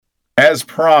as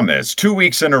promised, 2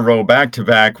 weeks in a row, back to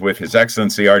back with His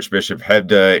Excellency Archbishop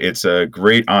Hebda. It's a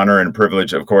great honor and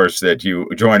privilege, of course, that you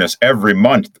join us every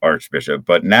month, Archbishop,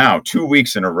 but now 2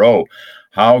 weeks in a row.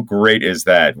 How great is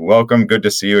that? Welcome. Good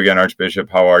to see you again, Archbishop.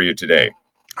 How are you today?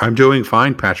 I'm doing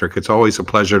fine, Patrick. It's always a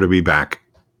pleasure to be back.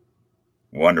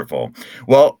 Wonderful.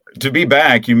 Well, to be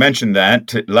back, you mentioned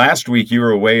that last week you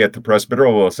were away at the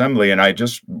Presbyteral Assembly, and I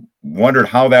just wondered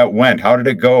how that went. How did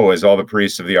it go as all the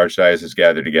priests of the Archdiocese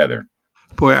gathered together?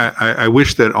 Boy, I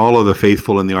wish that all of the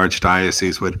faithful in the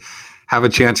Archdiocese would have a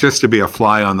chance just to be a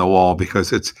fly on the wall,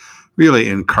 because it's really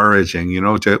encouraging. You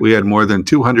know, we had more than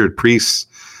 200 priests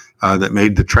that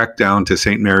made the trek down to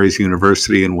St. Mary's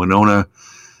University in Winona. It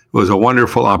was a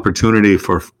wonderful opportunity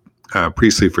for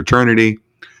priestly fraternity.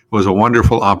 It was a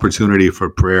wonderful opportunity for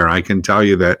prayer. I can tell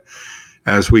you that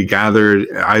as we gathered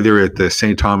either at the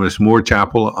St. Thomas More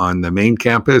Chapel on the main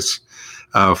campus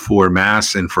for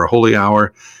Mass and for Holy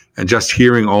Hour, and just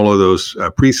hearing all of those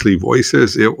priestly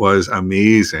voices, it was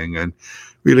amazing. And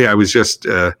really, I was just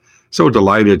so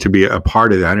delighted to be a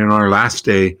part of that. And on our last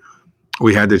day,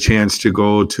 we had the chance to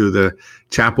go to the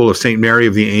Chapel of St. Mary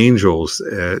of the Angels.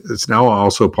 It's now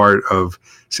also part of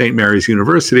St. Mary's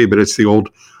University, but it's the old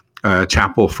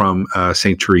chapel from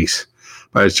St. Therese.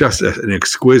 But it's just an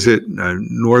exquisite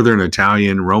Northern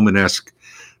Italian Romanesque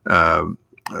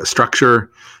structure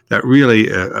that really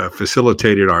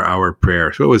facilitated our hour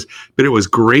prayer. So it was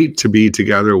great to be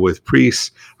together with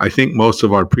priests. I think most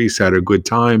of our priests had a good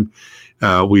time.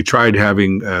 We tried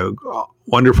having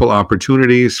wonderful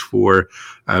opportunities for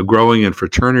growing in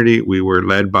fraternity. We were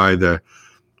led by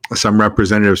some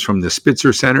representatives from the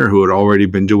Spitzer Center who had already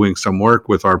been doing some work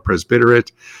with our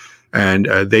presbyterate. And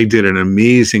they did an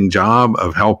amazing job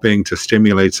of helping to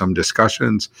stimulate some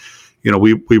discussions. You know,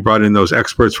 we brought in those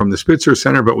experts from the Spitzer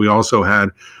Center, but we also had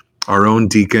our own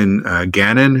deacon,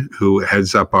 Gannon, who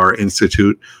heads up our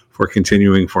Institute for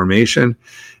Continuing Formation,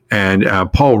 and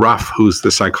Paul Ruff, who's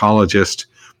the psychologist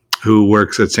who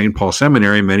works at St. Paul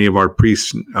Seminary. Many of our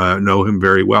priests know him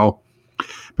very well.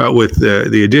 But with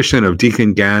the addition of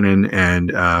Deacon Gannon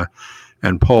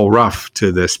and Paul Ruff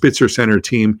to the Spitzer Center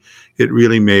team, it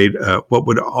really made what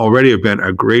would already have been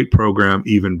a great program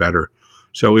even better.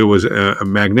 So it was a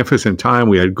magnificent time.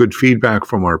 We had good feedback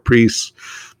from our priests.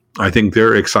 I think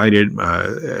they're excited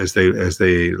as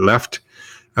they left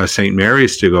St.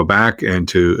 Mary's to go back and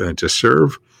to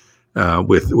serve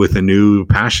with a new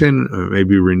passion,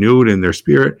 maybe renewed in their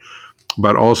spirit,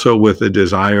 but also with a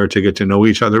desire to get to know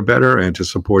each other better and to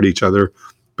support each other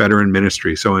better in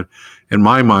ministry. So in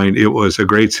my mind, it was a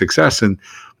great success, and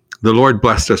the Lord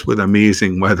blessed us with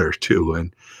amazing weather too.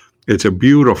 And it's a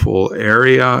beautiful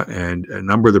area, and a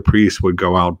number of the priests would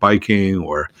go out biking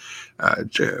or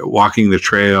walking the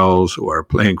trails or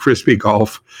playing frisbee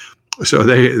golf. So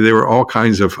there were all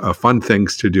kinds of fun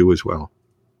things to do as well.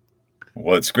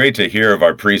 Well, it's great to hear of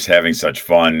our priests having such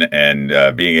fun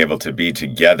and being able to be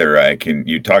together.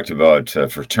 You talked about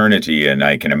fraternity, and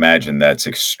I can imagine that's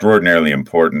extraordinarily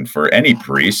important for any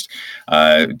priest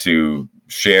to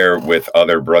share with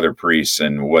other brother priests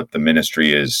and what the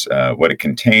ministry is, what it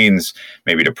contains,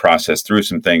 maybe to process through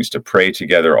some things, to pray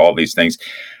together, all these things.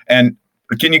 And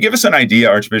can you give us an idea,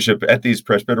 Archbishop, at these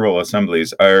presbyteral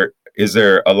assemblies, is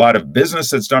there a lot of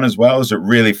business that's done as well? Is it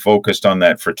really focused on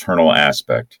that fraternal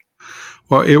aspect?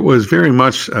 Well, it was very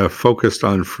much focused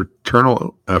on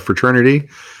fraternity.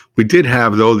 We did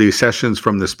have, though, these sessions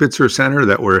from the Spitzer Center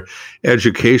that were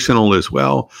educational as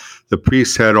well. The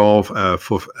priests had all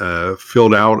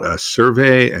filled out a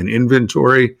survey, an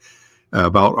inventory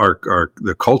about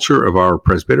the culture of our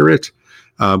presbyterate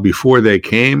before they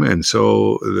came. And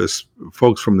so the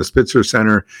folks from the Spitzer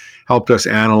Center helped us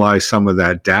analyze some of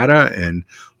that data and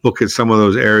look at some of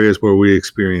those areas where we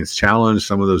experienced challenge,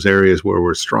 some of those areas where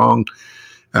we're strong.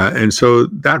 And so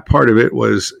that part of it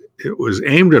was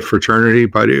aimed at fraternity,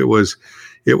 but it was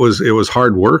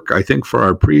hard work, I think, for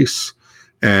our priests,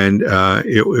 and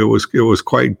it was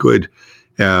quite good.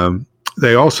 Some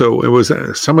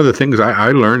of the things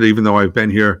I learned, even though I've been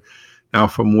here now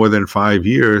for more than 5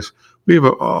 years. We have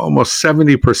almost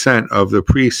 70% of the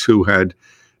priests who had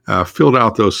filled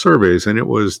out those surveys, and it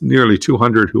was nearly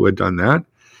 200 who had done that.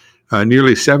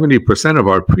 Nearly 70% of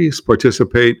our priests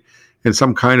participate in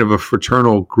some kind of a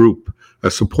fraternal group,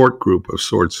 a support group of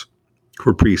sorts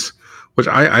for priests, which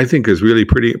I think is really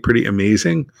pretty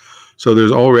amazing. So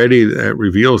there's already, that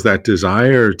reveals that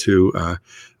desire to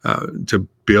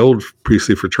build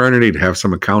priestly fraternity, to have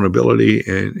some accountability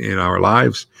in our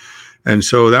lives. And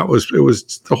so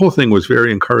the whole thing was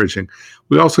very encouraging.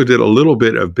 We also did a little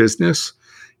bit of business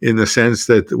in the sense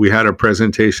that we had a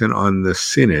presentation on the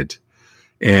synod.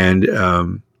 And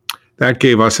that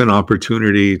gave us an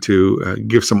opportunity to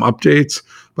give some updates,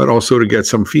 but also to get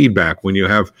some feedback. When you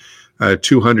have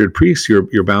 200 priests,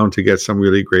 you're bound to get some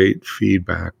really great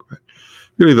feedback. But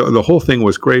really, the whole thing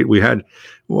was great. We had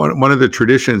one of the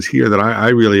traditions here that I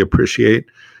really appreciate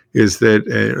is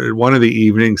that one of the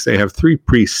evenings they have 3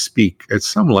 priests speak at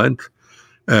some length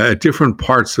at different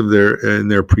parts of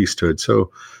their priesthood. So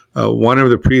one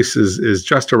of the priests is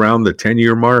just around the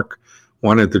 10-year mark,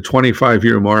 one at the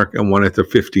 25-year mark, and one at the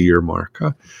 50-year mark.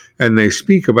 And they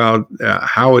speak about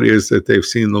how it is that they've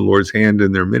seen the Lord's hand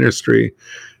in their ministry.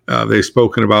 They've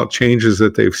spoken about changes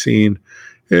that they've seen.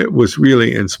 It was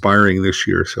really inspiring this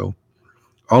year. So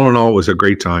all in all, it was a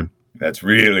great time. That's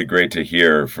really great to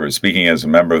hear. For speaking as a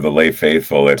member of the lay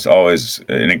faithful, it's always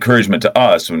an encouragement to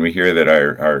us when we hear that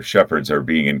our shepherds are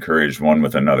being encouraged one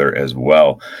with another as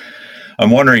well. I'm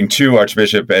wondering too,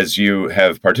 Archbishop, as you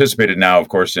have participated now, of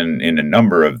course, in a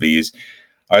number of these,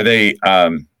 are they?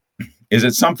 Is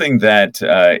it something that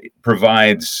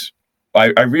provides?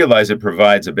 I realize it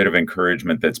provides a bit of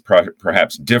encouragement that's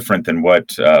perhaps different than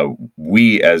what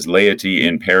we as laity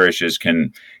in parishes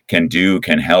can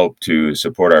help to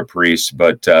support our priests.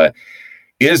 But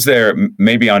is there,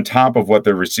 maybe on top of what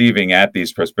they're receiving at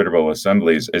these presbyteral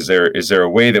assemblies, is there a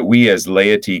way that we as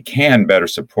laity can better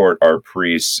support our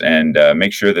priests and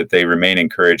make sure that they remain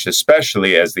encouraged,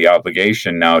 especially as the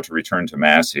obligation now to return to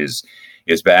Mass is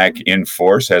back in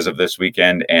force as of this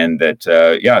weekend, and that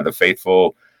the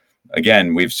faithful,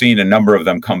 again, we've seen a number of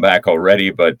them come back already,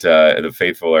 but the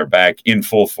faithful are back in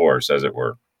full force, as it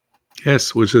were.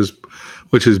 Yes, which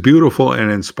is beautiful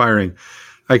and inspiring.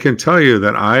 I can tell you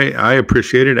that I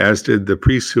appreciated, as did the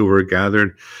priests who were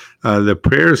gathered, the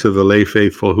prayers of the lay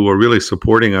faithful who were really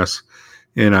supporting us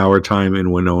in our time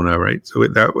in Winona, right? So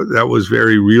that was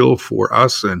very real for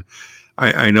us. And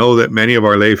I know that many of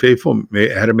our lay faithful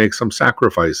had to make some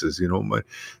sacrifices.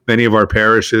 Many of our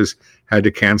parishes had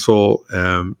to cancel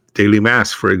daily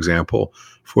Mass, for example,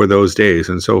 for those days.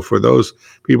 And so for those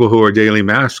people who are daily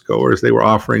Mass goers, they were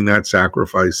offering that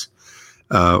sacrifice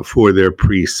for their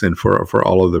priests and for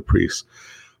all of the priests.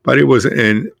 But it was,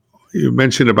 and you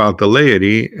mentioned about the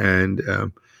laity, and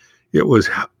it was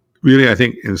really, I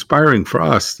think, inspiring for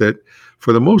us that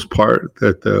for the most part,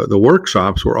 that the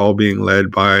workshops were all being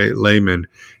led by laymen.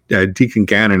 Deacon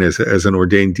Gannon as an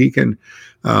ordained deacon,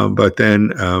 but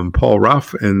then Paul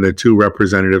Ruff and the 2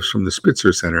 representatives from the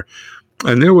Spitzer Center.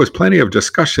 And there was plenty of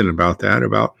discussion about that,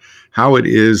 about how it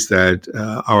is that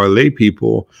our lay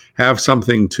people have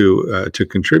something to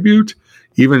contribute,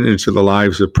 even into the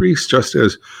lives of priests, just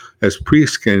as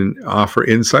priests can offer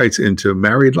insights into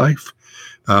married life.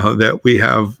 That we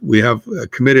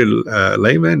have committed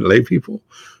laymen, lay people,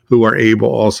 who are able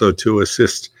also to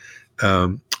assist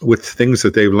with things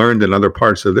that they've learned in other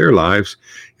parts of their lives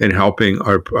in helping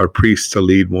our priests to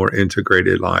lead more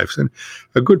integrated lives. And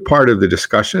a good part of the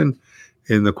discussion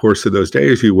in the course of those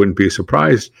days, you wouldn't be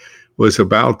surprised, was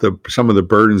about some of the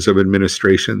burdens of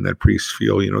administration that priests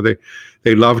feel.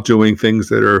 They love doing things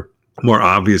that are more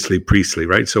obviously priestly,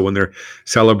 right? So when they're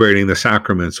celebrating the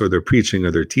sacraments or they're preaching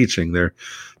or they're teaching, they're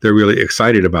really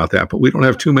excited about that. But we don't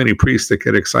have too many priests that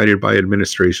get excited by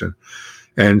administration.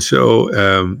 And so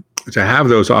to have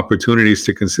those opportunities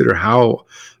to consider how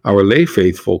our lay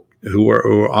faithful, who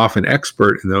are often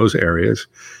expert in those areas,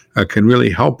 can really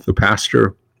help the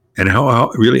pastor and how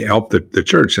really help the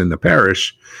church and the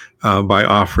parish by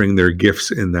offering their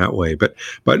gifts in that way. But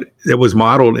it was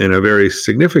modeled in a very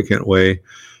significant way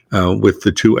with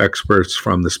the 2 experts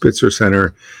from the Spitzer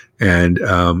Center and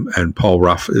Paul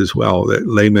Ruff as well, that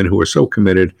laymen who are so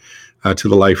committed to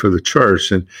the life of the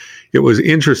church. And it was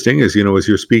interesting, as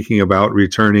you're speaking about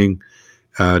returning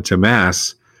to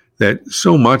Mass, that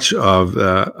so much of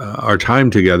our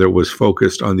time together was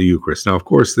focused on the Eucharist. Now, of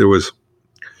course, there was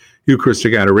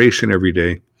Eucharistic adoration every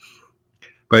day,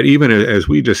 but even as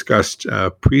we discussed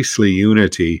priestly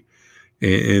unity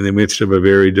in the midst of a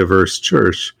very diverse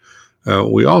church,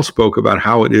 we all spoke about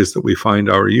how it is that we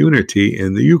find our unity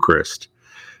in the Eucharist.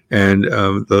 And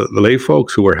the lay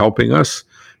folks who were helping us,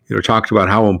 talked about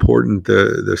how important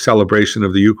the celebration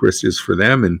of the Eucharist is for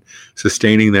them and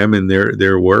sustaining them in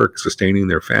their work, sustaining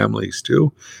their families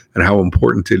too, and how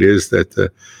important it is that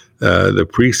the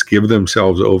priests give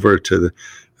themselves over to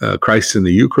Christ in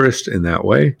the Eucharist in that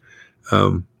way.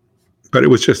 But it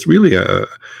was just really a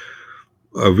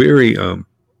very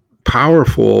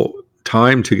powerful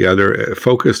time together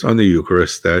focused on the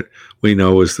Eucharist that we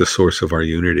know is the source of our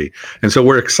unity. And so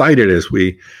we're excited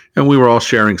and we were all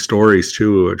sharing stories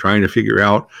too, trying to figure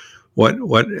out what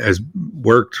has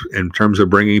worked in terms of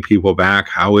bringing people back.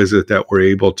 How is it that we're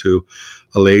able to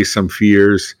allay some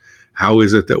fears? How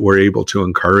is it that we're able to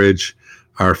encourage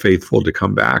our faithful to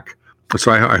come back.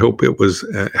 So I hope it was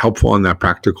helpful on that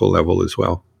practical level as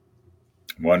well.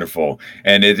 Wonderful.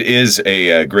 And it is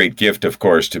a great gift, of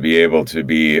course, to be able to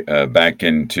be back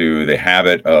into the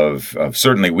habit of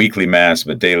certainly weekly Mass,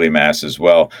 but daily Mass as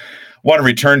well. I want to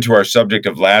return to our subject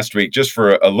of last week just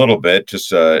for a little bit,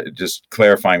 just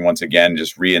clarifying once again,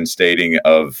 just reinstating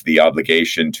of the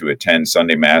obligation to attend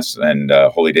Sunday Mass and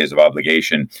Holy Days of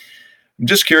Obligation. I'm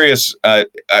just curious,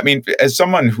 as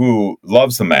someone who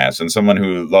loves the Mass and someone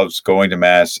who loves going to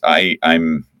Mass,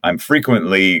 I'm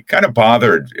frequently kind of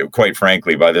bothered, quite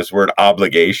frankly, by this word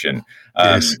obligation.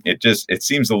 Yes. It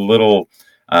seems a little,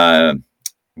 it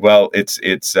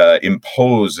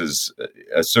imposes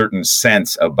a certain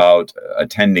sense about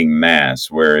attending Mass,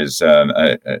 whereas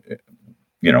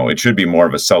it should be more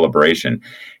of a celebration.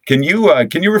 Can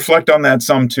you reflect on that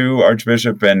some too,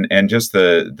 Archbishop, and just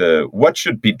the what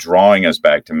should be drawing us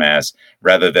back to Mass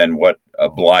rather than what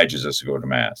obliges us to go to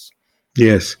Mass?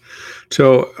 Yes.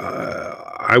 So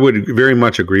I would very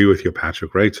much agree with you,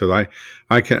 Patrick, right? So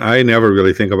I never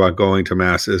really think about going to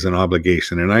Mass as an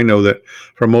obligation. And I know that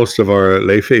for most of our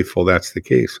lay faithful, that's the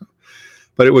case.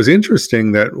 But it was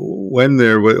interesting that when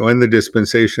the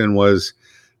dispensation was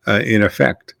in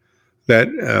effect, that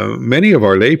many of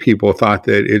our lay people thought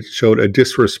that it showed a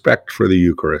disrespect for the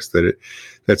Eucharist,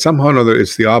 that somehow or another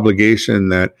it's the obligation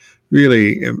that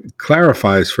really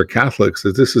clarifies for Catholics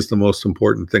that this is the most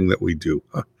important thing that we do,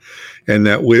 and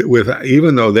that with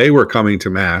even though they were coming to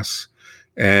Mass,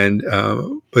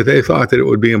 but they thought that it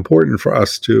would be important for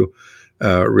us to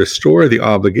restore the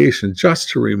obligation, just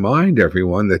to remind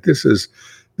everyone that this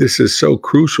is so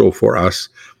crucial for us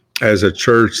as a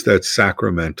church that's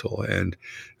sacramental. And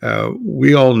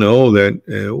we all know that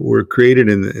we're created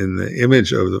in the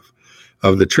image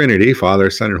of the Trinity, Father,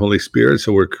 Son, and Holy Spirit.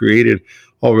 So we're created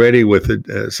already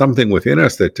with something within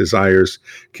us that desires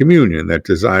communion, that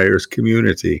desires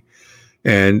community.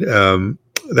 And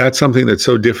that's something that's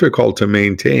so difficult to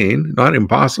maintain, not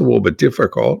impossible, but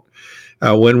difficult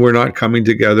when we're not coming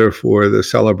together for the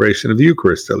celebration of the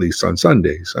Eucharist, at least on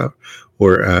Sundays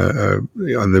or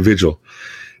on the Vigil.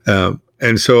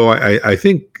 And so I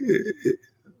think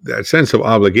that sense of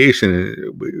obligation,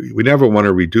 we never want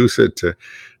to reduce it to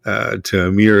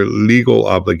a mere legal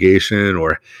obligation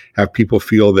or have people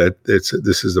feel that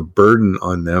this is a burden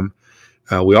on them.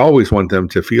 We always want them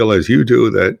to feel, as you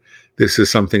do, that this is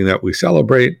something that we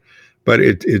celebrate, but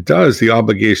the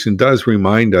obligation does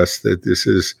remind us that this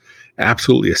is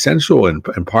absolutely essential and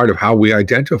part of how we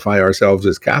identify ourselves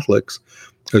as Catholics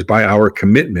is by our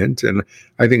commitment. And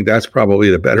I think that's probably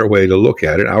the better way to look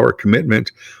at it, our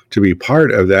commitment to be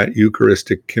part of that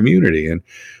Eucharistic community. And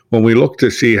when we look to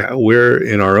see where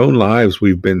in our own lives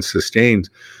we've been sustained,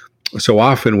 so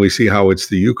often we see how it's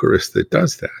the Eucharist that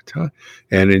does that.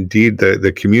 And indeed,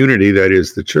 the community that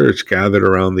is the church gathered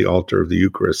around the altar of the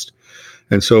Eucharist.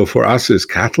 And so for us as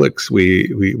Catholics,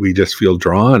 we just feel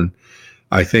drawn,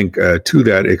 I think, to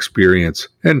that experience.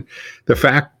 And the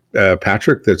fact,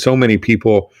 Patrick, that so many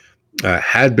people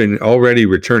had been already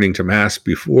returning to Mass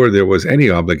before there was any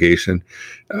obligation,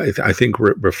 I think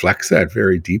reflects that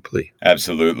very deeply.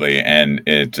 Absolutely. And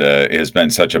it has been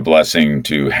such a blessing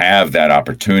to have that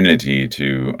opportunity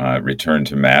to return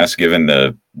to Mass, given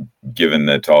that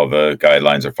all the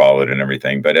guidelines are followed and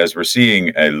everything. But as we're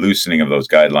seeing a loosening of those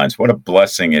guidelines, what a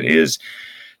blessing it is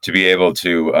to be able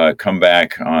to come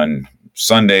back on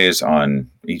Sundays on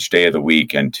each day of the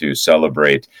week and to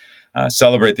celebrate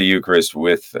the Eucharist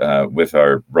with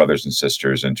our brothers and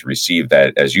sisters, and to receive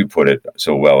that, as you put it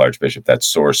so well, Archbishop, that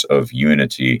source of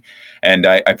unity. And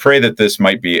I pray that this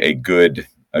might be a good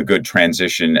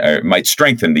transition, or might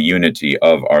strengthen the unity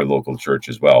of our local church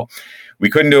as well. We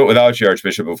couldn't do it without you,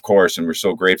 Archbishop, of course, and we're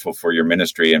so grateful for your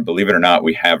ministry. And believe it or not,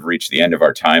 we have reached the end of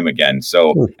our time again.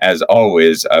 So, as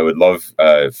always, I would love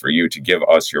for you to give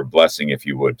us your blessing, if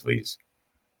you would, please.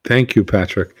 Thank you,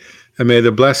 Patrick. And may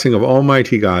the blessing of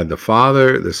Almighty God, the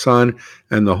Father, the Son,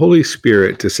 and the Holy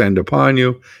Spirit descend upon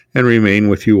you and remain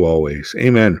with you always.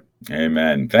 Amen.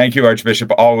 Amen. Thank you,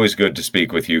 Archbishop. Always good to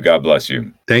speak with you. God bless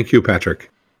you. Thank you, Patrick.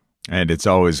 And it's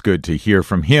always good to hear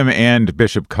from him and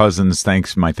Bishop Cousins.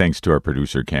 My thanks to our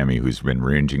producer, Cammie, who's been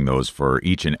arranging those for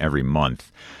each and every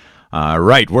month.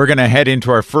 Right, we're going to head into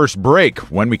our first break.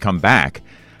 When we come back,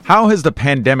 how has the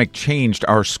pandemic changed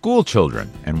our school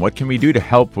children? And what can we do to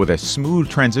help with a smooth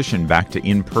transition back to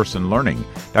in-person learning?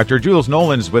 Dr. Julene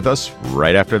Nolan is with us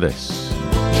right after this.